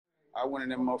I went in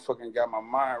that motherfucker and got my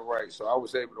mind right. So I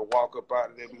was able to walk up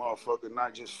out of that motherfucker,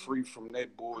 not just free from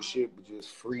that bullshit, but just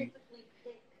free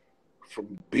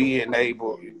from being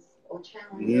able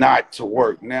not to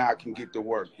work. Now I can get to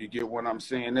work. You get what I'm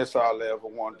saying? That's all I ever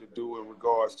wanted to do in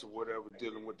regards to whatever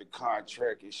dealing with the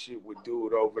contract and shit with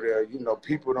dude over there. You know,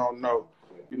 people don't know.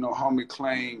 You know, homie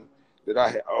claimed that I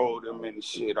had owed him and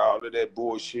shit, all of that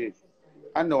bullshit.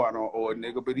 I know I don't owe a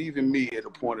nigga, but even me at a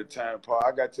point in time, Paul,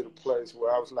 I got to the place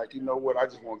where I was like, you know what, I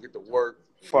just want to get to work.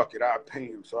 Fuck it, I'll pay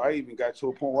him. So I even got to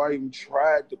a point where I even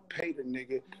tried to pay the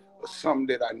nigga for something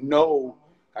that I know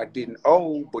I didn't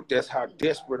owe, but that's how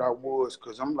desperate I was,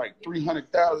 because I'm like,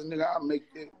 300,000, nigga, I'll make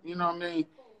it, you know what I mean?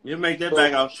 You make that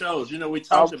back off shows. You know, we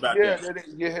talked about that.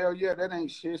 Hell yeah, that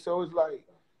ain't shit. So it's like,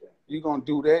 you gonna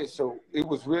do that. So it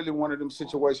was really one of them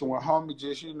situations where homie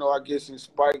just, you know, I guess in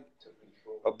spite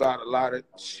about a lot of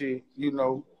shit, you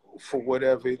know, for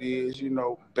whatever it is, you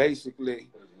know, basically,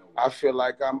 I feel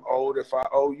like I'm owed. If I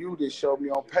owe you this, show me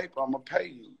on paper, I'm going to pay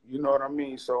you. You know what I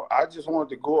mean? So I just wanted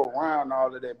to go around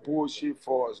all of that bullshit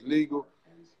for as legal.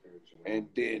 And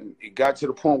then it got to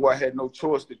the point where I had no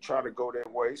choice to try to go that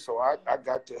way. So I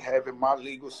got to having my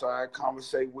legal side,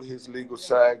 conversate with his legal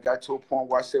side. Got to a point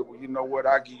where I said, well, you know what?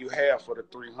 I'll give you half of the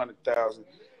 300,000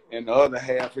 and the other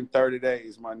half in 30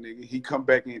 days, my nigga. He come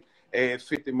back and add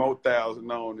 50 more thousand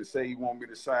on and say he want me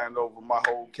to sign over my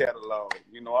whole catalog.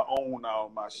 You know, I own all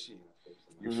my shit.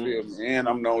 You feel me? And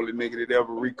I'm the only nigga that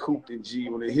ever recouped in G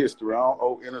Unit history. I don't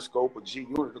owe Interscope or G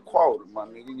Unit a quarter, my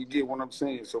nigga. You get what I'm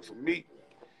saying? So for me,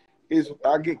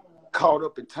 I get caught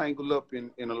up and tangled up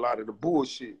in a lot of the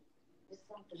bullshit.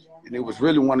 And it was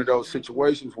really one of those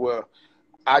situations where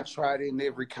I tried in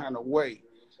every kind of way,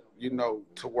 you know,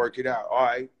 to work it out. All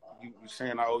right, you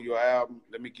saying I owe you an album?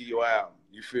 Let me give you an album.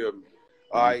 You feel me?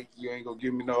 All right, you ain't gonna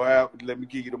give me no album. Let me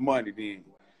give you the money then.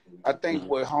 I think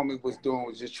what homie was doing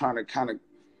was just trying to kind of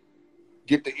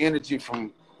get the energy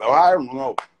from, I don't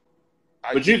know.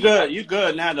 But you good. You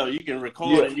good now, though. You can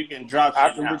record and you can drop shit.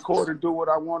 I can record and do what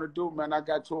I want to do, man. I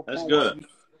got to a point where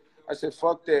I said,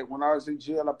 fuck that. When I was in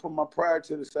jail, I put my pride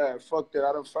to the side. Fuck that.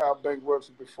 I done filed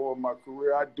bankruptcy before in my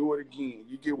career. I do it again.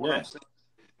 You get what I'm saying?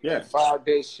 Yeah. I filed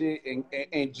that shit.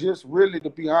 And just really, to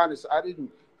be honest, I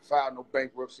didn't file no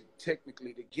bankruptcy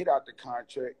technically to get out the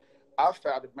contract. I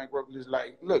filed the bankruptcy. It's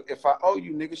like, look, if I owe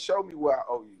you, nigga, show me where I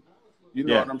owe you. You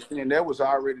know what I'm saying? That was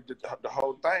already the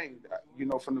whole thing. You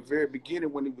know, from the very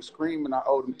beginning when he was screaming, I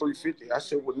owed him $350. I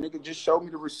said, well, nigga, just show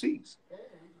me the receipts.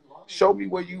 Show me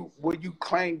where you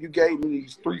claim you gave me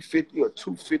these $350 or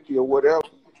 $250 or whatever.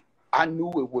 I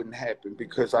knew it wouldn't happen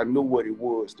because I knew what it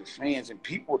was. The fans and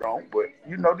people don't, but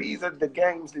you know, these are the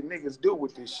games that niggas do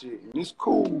with this shit. And it's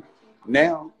cool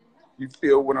now, you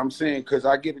feel what I'm saying? Because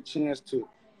I get a chance to,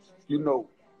 you know,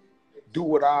 do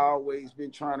what I always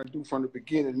been trying to do from the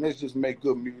beginning. Let's just make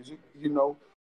good music, you know.